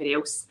and whatever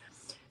else.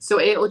 So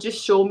it'll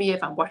just show me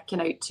if I'm working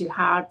out too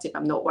hard, if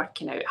I'm not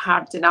working out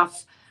hard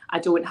enough. I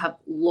don't have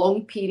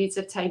long periods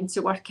of time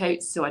to work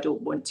out, so I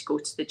don't want to go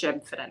to the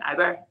gym for an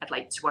hour. I'd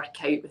like to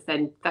work out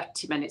within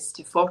 30 minutes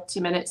to 40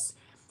 minutes.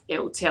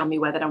 It'll tell me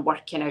whether I'm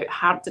working out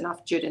hard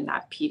enough during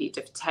that period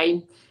of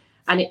time.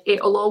 And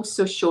it'll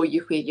also show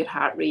you where your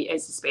heart rate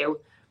is as well.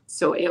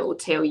 So it'll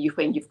tell you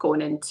when you've gone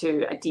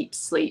into a deep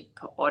sleep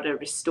or a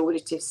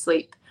restorative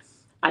sleep,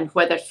 and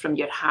whether from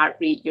your heart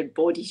rate your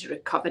body's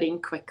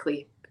recovering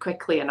quickly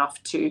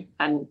enough to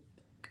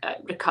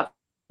recover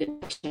in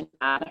a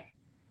manner.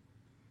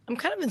 I'm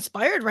kind of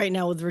inspired right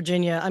now with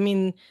Virginia. I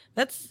mean,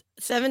 that's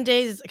 7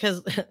 days,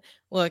 because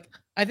look,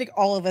 I think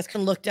all of us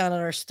can look down at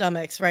our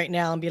stomachs right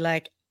now and be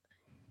like,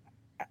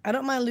 I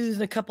don't mind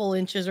losing a couple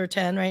inches or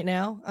 10 right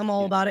now. I'm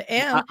all about it.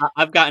 And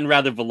I've gotten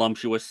rather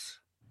voluptuous.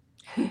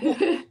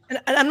 And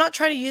I'm not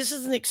trying to use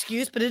this as an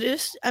excuse, but it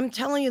is. I'm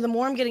telling you, the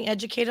more I'm getting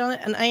educated on it,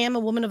 and I am a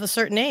woman of a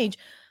certain age,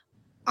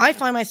 I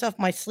find myself,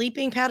 my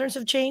sleeping patterns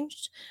have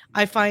changed.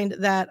 I find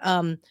that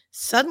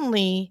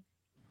suddenly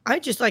I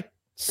just like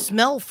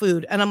smell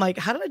food and I'm like,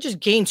 how did I just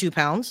gain 2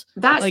 pounds?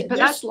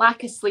 That's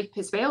lack of sleep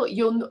as well.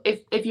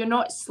 If you're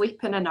not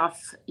sleeping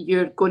enough,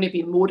 you're going to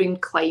be more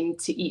inclined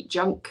to eat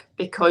junk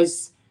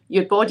because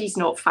your body's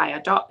not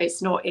fired up,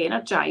 it's not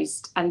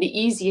energized. And the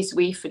easiest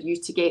way for you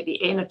to get the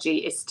energy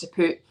is to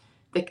put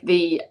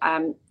the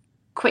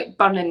quick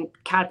burning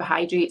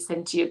carbohydrates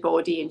into your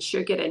body and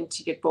sugar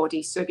into your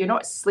body. So if you're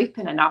not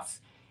sleeping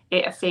enough,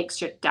 it affects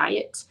your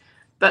diet.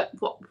 But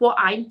what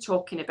I'm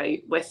talking about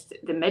with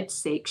the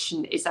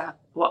midsection is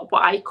what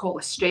I call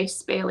a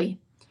stress belly.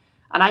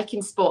 And I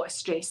can spot a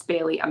stress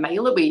belly a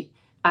mile away,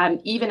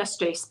 even a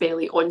stress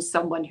belly on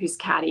someone who's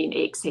carrying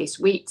excess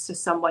weight, so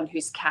someone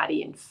who's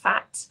carrying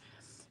fat.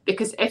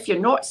 Because if you're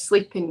not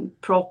sleeping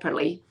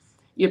properly,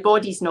 your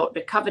body's not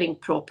recovering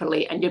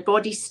properly, and your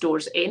body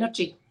stores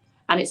energy.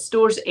 And it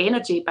stores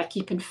energy by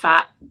keeping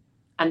fat.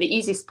 And the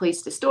easiest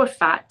place to store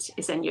fat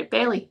is in your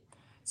belly,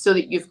 so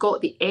that you've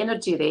got the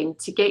energy then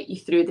to get you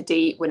through the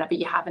day whenever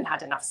you haven't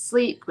had enough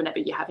sleep, whenever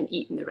you haven't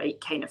eaten the right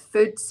kind of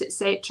foods,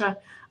 etc.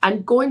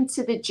 And going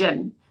to the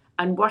gym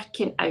and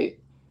working out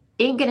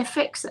ain't going to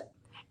fix it.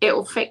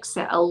 It'll fix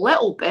it a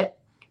little bit,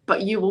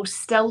 but you will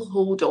still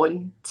hold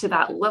on to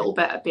that little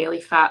bit of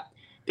belly fat,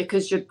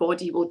 because your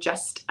body will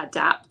just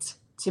adapt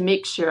to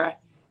make sure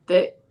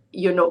that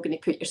you're not going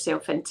to put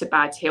yourself into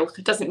bad health.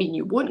 It doesn't mean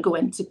you won't go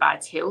into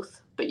bad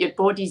health, but your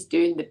body's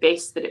doing the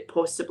best that it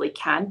possibly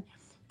can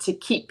to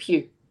keep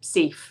you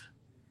safe.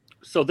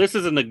 So this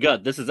isn't the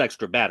gut, this is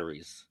extra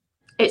batteries.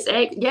 It's,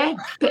 yeah,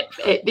 but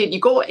there you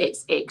go,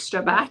 it's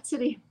extra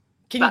battery.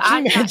 Can you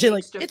imagine,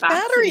 like, it's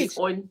batteries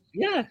on?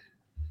 Yeah.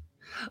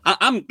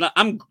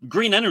 I'm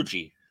green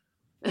energy.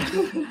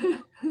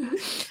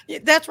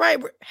 That's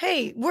right.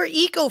 We're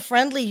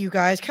eco-friendly, you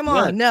guys. Come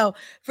on. Yeah. No,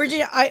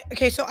 Virginia. I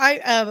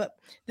am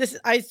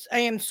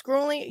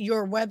scrolling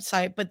your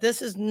website, but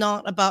this is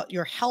not about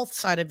your health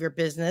side of your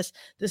business.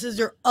 This is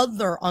your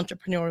other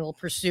entrepreneurial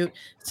pursuit.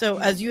 So,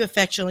 as you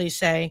affectionately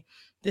say,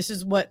 this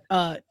is what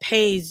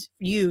pays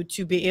you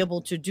to be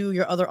able to do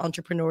your other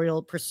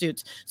entrepreneurial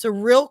pursuits. So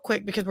real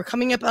quick, because we're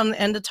coming up on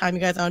the end of time, you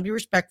guys, I want to be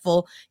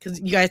respectful because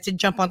you guys did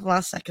jump on the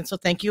last second. So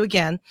thank you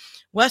again.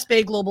 West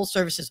Bay Global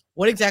Services,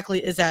 what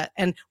exactly is that?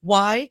 And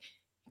why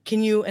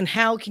can you and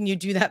how can you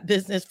do that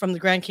business from the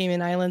Grand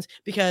Cayman Islands?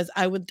 Because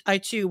I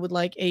too would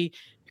like a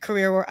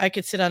career where I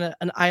could sit on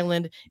an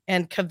island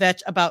and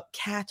kvetch about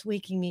cats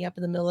waking me up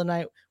in the middle of the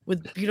night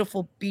with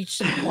beautiful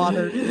beach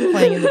water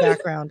playing in the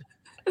background.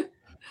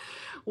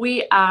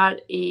 We are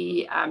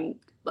a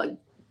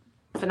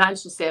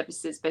financial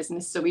services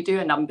business, so we do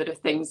a number of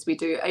things. We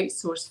do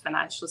outsourced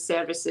financial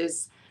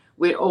services.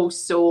 We're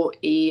also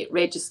a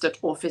registered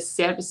office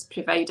service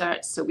provider,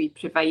 so we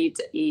provide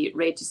a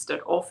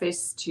registered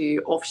office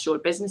to offshore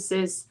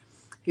businesses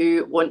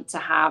who want to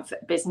have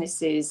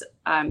businesses,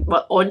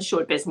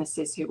 onshore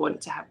businesses who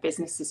want to have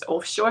businesses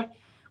offshore.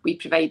 We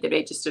provide the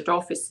registered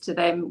office to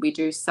them. We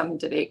do some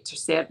director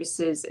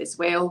services as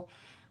well.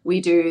 We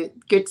do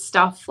good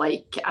stuff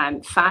like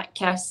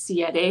FATCA,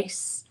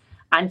 CRS,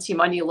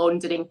 anti-money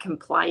laundering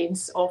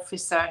compliance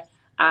officer,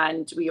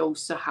 and we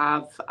also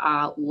have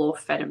a law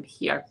firm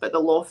here. But the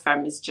law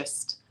firm is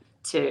just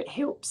to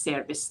help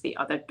service the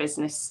other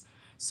business.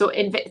 So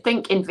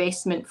think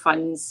investment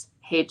funds,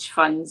 hedge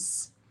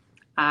funds.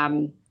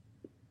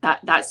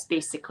 That's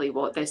basically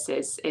what this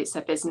is. It's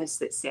a business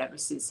that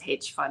services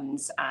hedge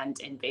funds and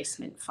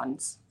investment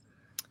funds.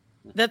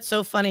 That's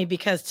so funny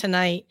because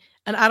tonight,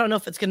 and I don't know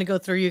if it's going to go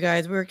through you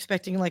guys, we were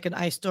expecting like an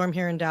ice storm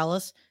here in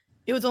Dallas.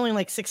 It was only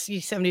like 60,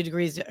 70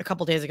 degrees a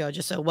couple days ago,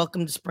 just so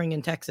welcome to spring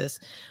in Texas.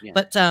 Yeah.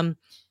 But I'm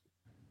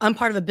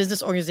part of a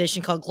business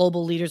organization called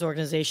Global Leaders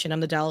Organization. I'm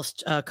the Dallas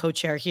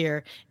co-chair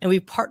here. And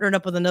we've partnered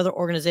up with another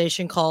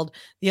organization called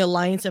the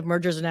Alliance of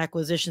Mergers and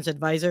Acquisitions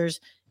Advisors.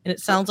 And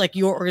it sounds like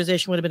your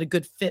organization would have been a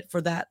good fit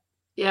for that.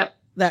 Yep.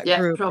 That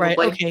group, probably. Right?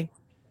 Okay.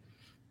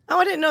 Oh,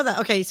 I didn't know that.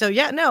 Okay, so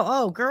yeah, no.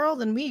 Oh, girl,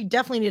 then we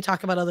definitely need to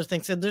talk about other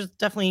things. So there's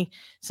definitely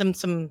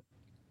some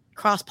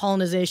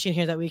cross-pollination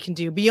here that we can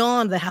do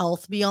beyond the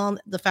health,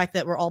 beyond the fact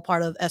that we're all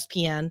part of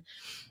SPN.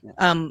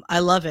 I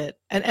love it.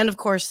 And of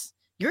course,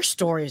 your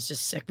story is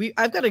just sick. You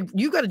got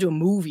to do a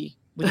movie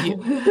with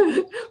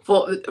you.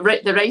 For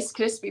the Rice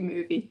Krispie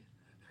movie.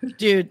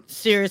 Dude,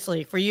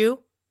 seriously, for you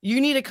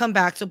need to come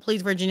back. So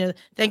please, Virginia,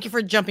 thank you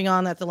for jumping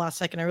on at the last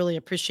second. I really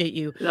appreciate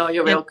you. No,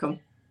 you're welcome.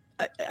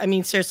 I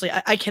mean, seriously,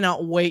 I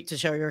cannot wait to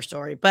share your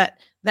story. But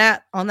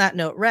on that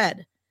note,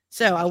 Red.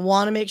 So I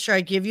want to make sure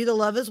I give you the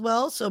love as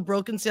well. So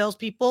Broken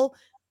Salespeople,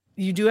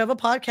 you do have a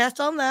podcast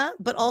on that,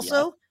 but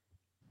also. Yeah.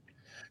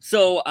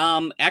 So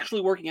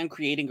actually working on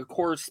creating a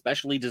course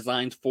specially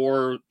designed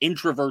for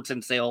introverts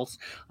in sales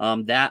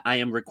that I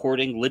am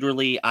recording.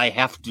 Literally, I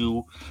have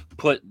to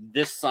put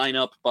this sign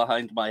up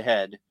behind my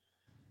head.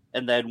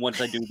 And then once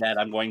I do that,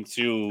 I'm going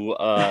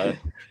to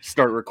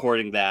start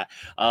recording that.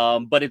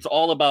 But it's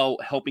all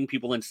about helping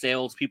people in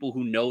sales, people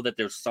who know that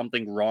there's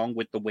something wrong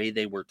with the way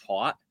they were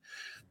taught,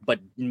 but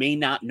may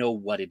not know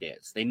what it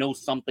is. They know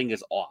something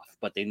is off,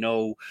 but they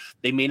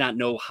may not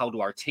know how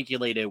to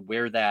articulate it,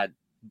 where that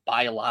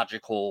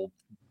biological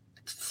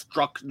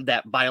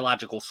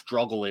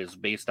struggle is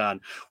based on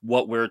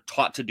what we're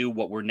taught to do,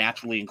 what we're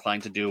naturally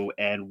inclined to do,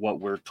 and what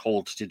we're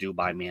told to do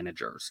by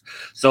managers.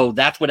 So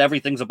that's what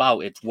everything's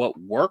about. It's what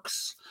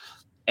works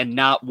and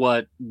not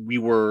what we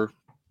were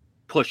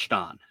pushed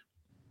on.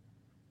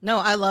 No,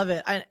 I love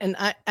it.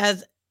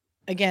 As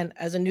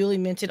a newly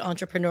minted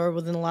entrepreneur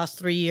within the last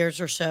 3 years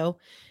or so,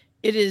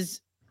 it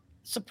is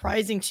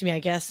surprising to me, I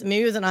guess.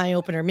 Maybe it was an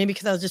eye-opener, maybe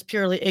because I was just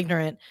purely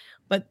ignorant.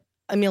 But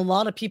I mean, a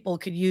lot of people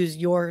could use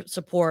your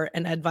support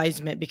and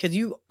advisement because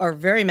you are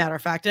very matter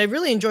of fact. And I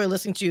really enjoy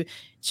listening to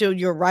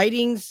your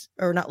writings,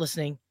 or not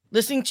listening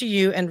to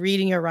you and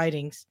reading your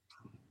writings.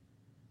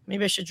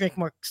 Maybe I should drink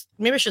more.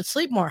 Maybe I should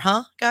sleep more,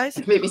 huh,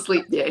 guys? Maybe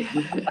sleep, yeah.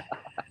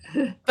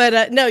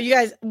 But no, you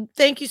guys,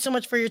 thank you so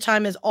much for your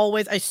time as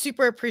always. I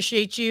super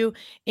appreciate you.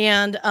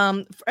 And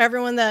for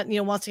everyone that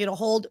wants to get a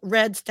hold,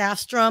 Red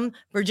Stafstrom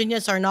Virginia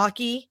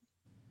Czarnocki.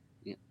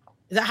 Yeah.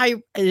 Is that how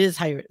you? It is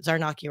how you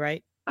Czarnocki,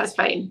 right? That's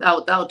fine.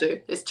 That'll do.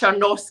 It's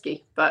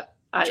Czarnowski, but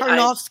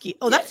Czarnowski.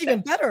 Oh, that's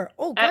even better.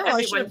 Oh, girl,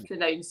 everyone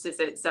pronounces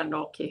it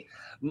Czarnocki.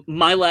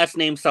 My last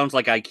name sounds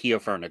like IKEA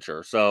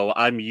furniture, so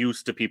I'm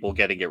used to people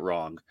getting it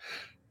wrong.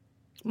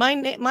 My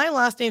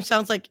last name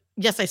sounds like,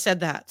 yes, I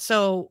said that.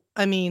 So,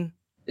 I mean,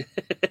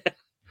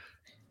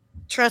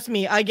 trust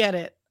me, I get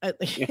it.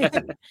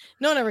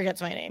 No one ever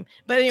gets my name.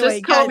 But anyway,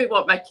 just call me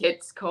what my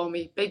kids call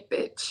me, big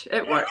bitch.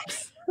 It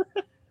works.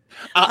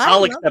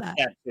 I'll accept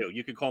that too.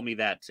 You can call me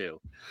that too.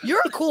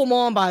 You're a cool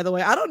mom, by the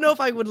way. I don't know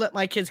if I would let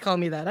my kids call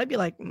me that. I'd be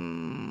like,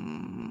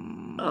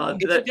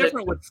 it's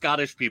different with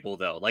Scottish people,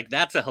 though. Like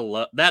that's a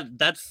hello.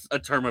 That's a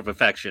term of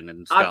affection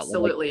in Scotland.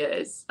 Absolutely, it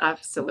is.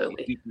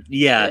 Absolutely,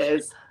 yeah, it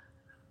is.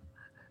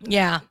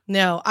 Yeah,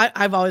 no,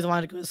 I've always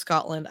wanted to go to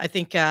Scotland. I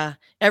think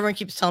everyone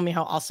keeps telling me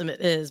how awesome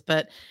it is,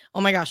 but oh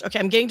my gosh, okay,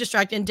 I'm getting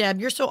distracted. And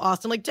Deb, you're so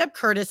awesome. Like Deb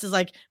Curtis is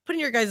like putting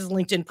your guys'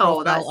 LinkedIn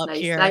profile up nice.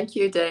 here. Thank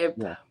you,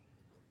 Deb.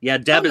 Yeah,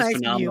 Deb is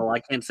phenomenal. I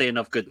can't say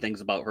enough good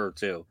things about her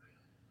too.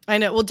 I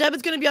know. Well, Deb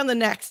is going to be on the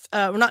next,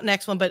 well, not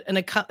next one, but in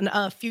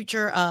a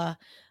future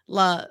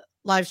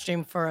live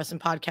stream for us in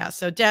podcast.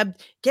 So Deb,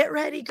 get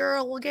ready,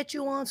 girl. We'll get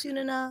you on soon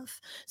enough.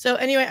 So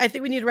anyway, I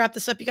think we need to wrap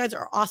this up. You guys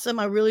are awesome.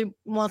 I really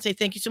want to say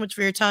thank you so much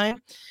for your time.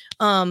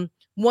 One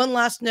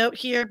last note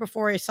here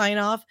before I sign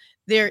off.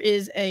 There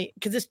is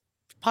because this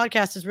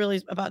podcast is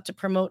really about to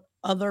promote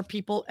other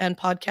people and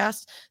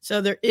podcasts.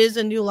 So there is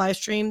a new live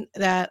stream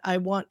that I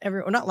want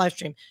not live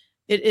stream.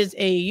 It is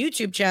a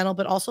YouTube channel,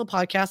 but also a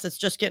podcast that's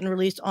just getting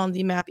released on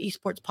the MAP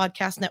Esports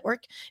Podcast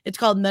Network. It's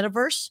called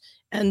Metaverse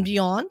and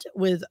Beyond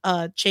with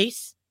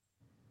Chase.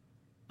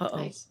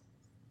 Nice.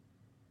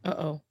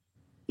 Oh,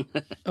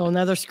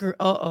 another screw.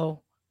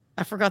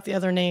 I forgot the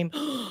other name.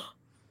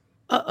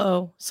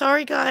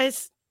 Sorry,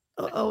 guys.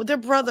 They're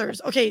brothers.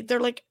 Okay,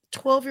 they're like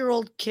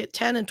 12-year-old kid,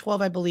 10 and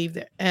 12, I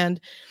believe. And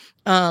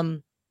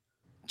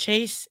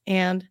Chase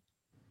and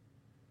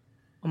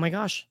oh my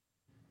gosh.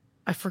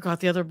 I forgot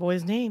the other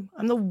boy's name.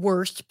 I'm the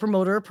worst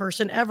promoter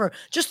person ever.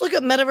 Just look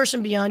at Metaverse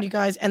and Beyond, you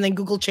guys, and then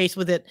Google Chase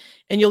with it,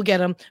 and you'll get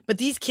them. But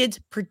these kids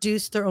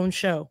produce their own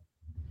show.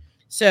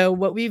 So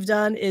what we've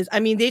done is,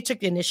 they took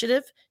the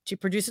initiative to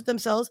produce it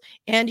themselves.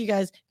 And you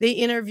guys, they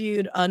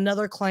interviewed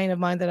another client of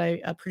mine that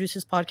I produce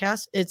his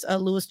podcast. It's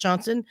Lewis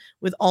Johnson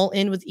with All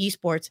In with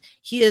Esports.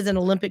 He is an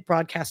Olympic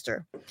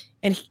broadcaster.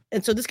 And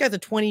so this guy's a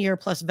 20-year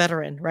plus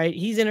veteran, right?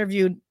 He's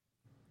interviewed,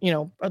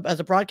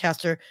 as a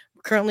broadcaster.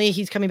 Currently,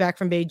 he's coming back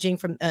from Beijing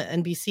from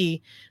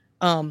NBC.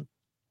 And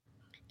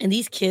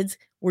these kids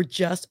were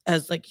just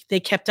as they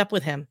kept up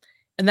with him.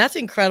 And that's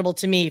incredible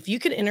to me. If you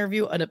can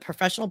interview a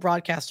professional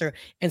broadcaster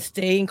and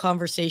stay in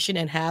conversation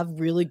and have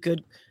really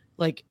good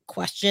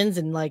questions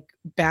and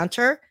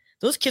banter,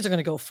 those kids are going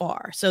to go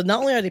far. So not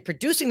only are they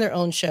producing their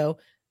own show,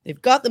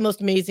 they've got the most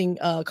amazing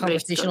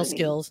conversational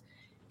skills.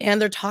 And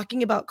they're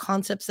talking about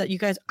concepts that you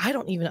guys, I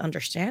don't even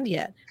understand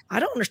yet. I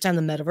don't understand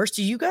the metaverse.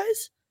 Do you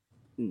guys?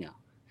 No.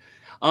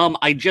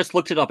 I just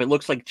looked it up. It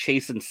looks like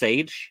Chase and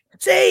Sage.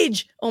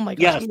 Sage! Oh my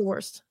gosh, yes. I'm the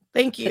worst.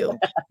 Thank you.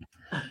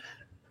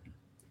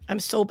 I'm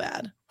so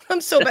bad.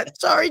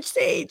 Sorry,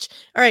 Sage.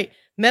 All right,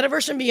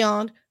 Metaverse and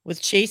Beyond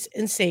with Chase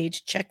and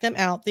Sage. Check them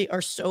out. They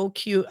are so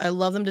cute. I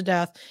love them to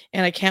death,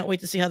 and I can't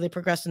wait to see how they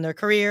progress in their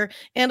career.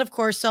 And of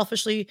course,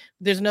 selfishly,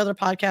 there's another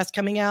podcast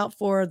coming out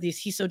for the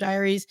CISO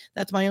Diaries.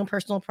 That's my own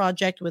personal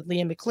project with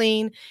Liam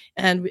McLean,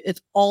 and it's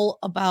all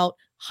about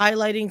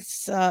highlighting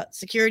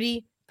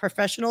security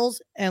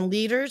professionals and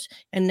leaders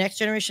and next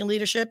generation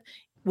leadership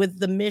with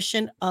the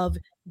mission of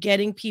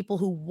getting people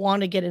who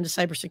want to get into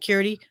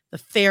cybersecurity the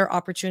fair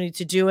opportunity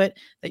to do it,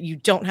 that you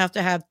don't have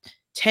to have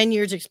 10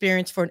 years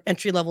experience for an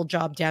entry-level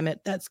job. Damn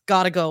it. That's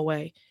got to go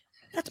away.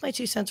 That's my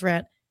 2 cents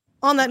rant.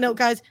 On that note,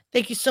 guys,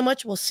 thank you so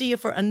much. We'll see you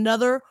for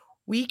another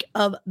week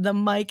of The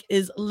Mic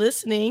is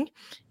Listening.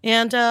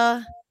 And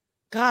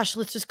gosh,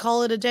 let's just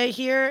call it a day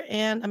here.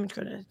 And I'm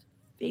going to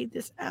fade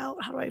this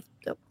out. How do I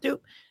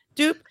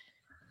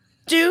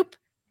doop.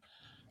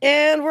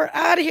 And we're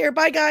out of here.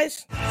 Bye,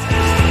 guys.